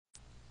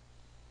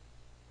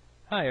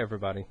Hi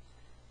everybody.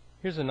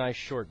 Here's a nice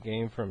short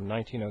game from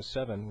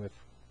 1907 with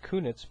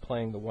Kunitz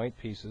playing the white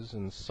pieces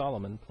and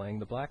Solomon playing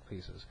the black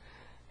pieces.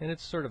 And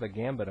it's sort of a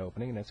gambit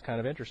opening, and it's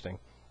kind of interesting.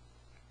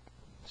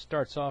 It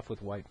starts off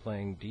with white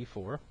playing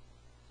d4,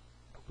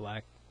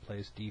 black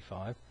plays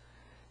d5,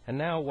 and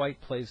now white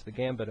plays the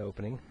gambit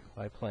opening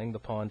by playing the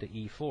pawn to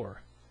e4.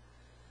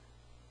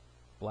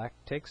 Black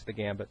takes the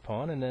gambit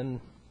pawn, and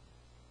then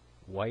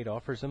white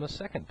offers him a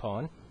second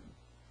pawn,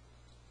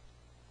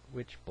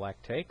 which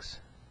black takes.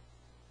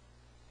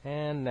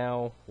 And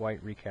now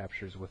white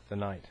recaptures with the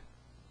knight.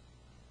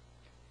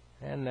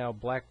 And now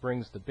black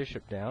brings the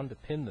bishop down to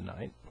pin the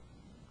knight.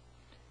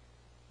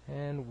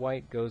 And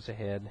white goes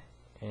ahead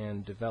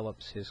and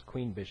develops his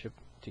queen bishop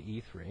to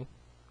e3.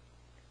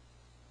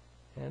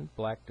 And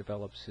black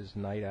develops his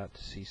knight out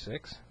to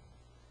c6.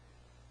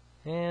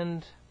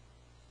 And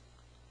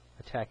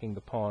attacking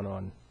the pawn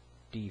on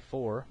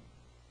d4.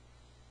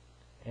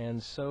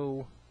 And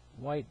so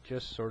white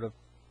just sort of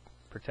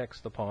protects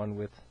the pawn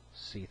with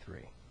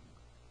c3.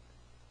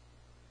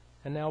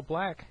 And now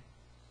black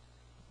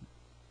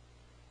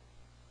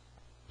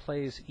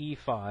plays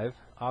e5,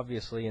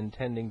 obviously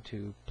intending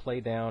to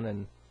play down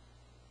and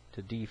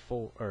to d4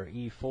 or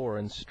e4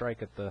 and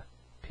strike at the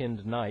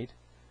pinned knight.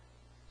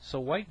 So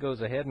white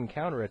goes ahead and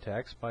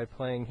counterattacks by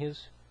playing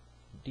his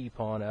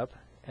d-pawn up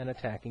and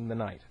attacking the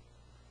knight.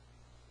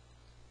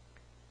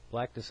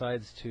 Black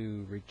decides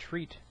to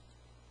retreat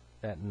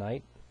that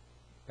knight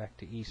back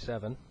to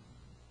e7.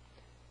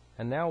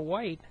 And now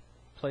white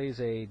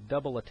plays a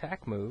double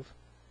attack move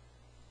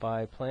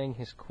by playing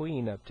his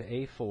queen up to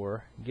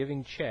a4,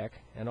 giving check,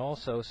 and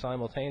also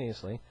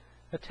simultaneously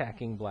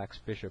attacking black's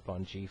bishop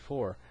on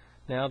g4.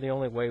 Now the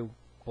only way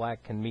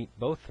black can meet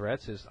both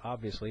threats is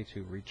obviously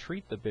to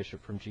retreat the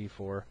bishop from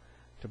g4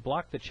 to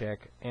block the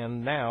check,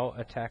 and now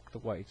attack the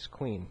white's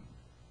queen.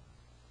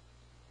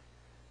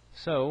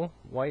 So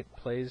white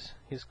plays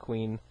his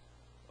queen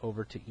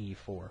over to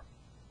e4,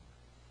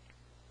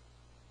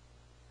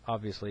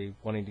 obviously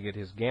wanting to get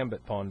his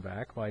gambit pawn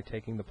back by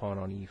taking the pawn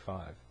on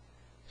e5.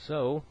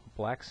 So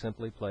black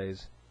simply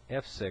plays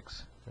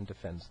f6 and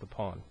defends the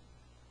pawn.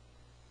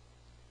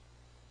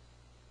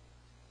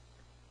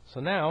 So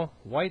now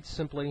white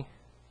simply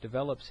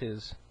develops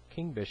his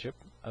king bishop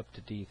up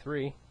to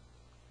d3,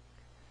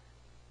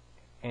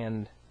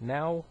 and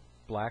now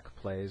black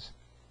plays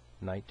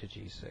knight to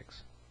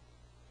g6,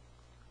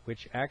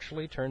 which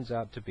actually turns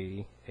out to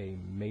be a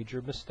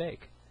major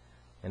mistake.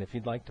 And if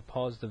you'd like to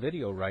pause the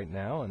video right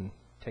now and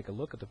take a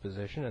look at the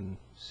position and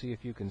see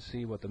if you can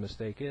see what the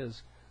mistake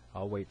is,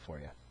 I'll wait for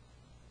you.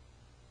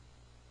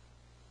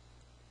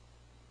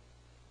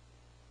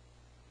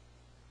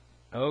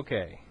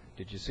 Okay,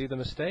 did you see the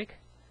mistake?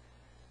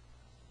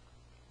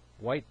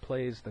 White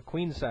plays the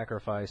queen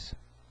sacrifice,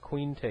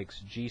 queen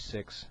takes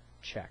g6,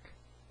 check.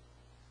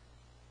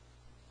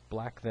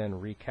 Black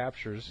then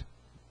recaptures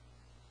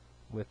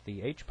with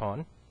the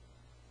h-pawn,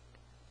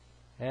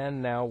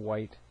 and now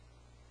white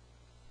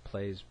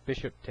plays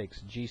bishop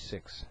takes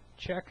g6,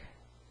 check,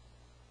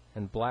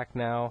 and black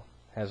now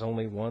has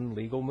only one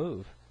legal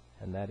move,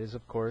 and that is,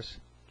 of course,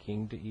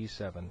 king to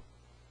e7.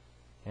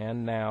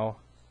 And now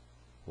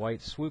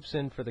white swoops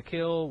in for the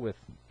kill with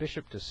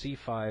bishop to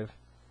c5,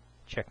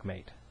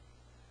 checkmate.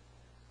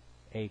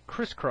 A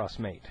crisscross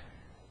mate,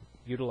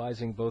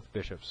 utilizing both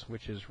bishops,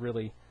 which is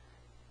really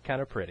kind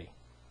of pretty.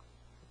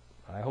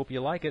 I hope you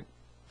like it,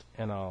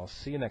 and I'll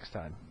see you next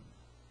time.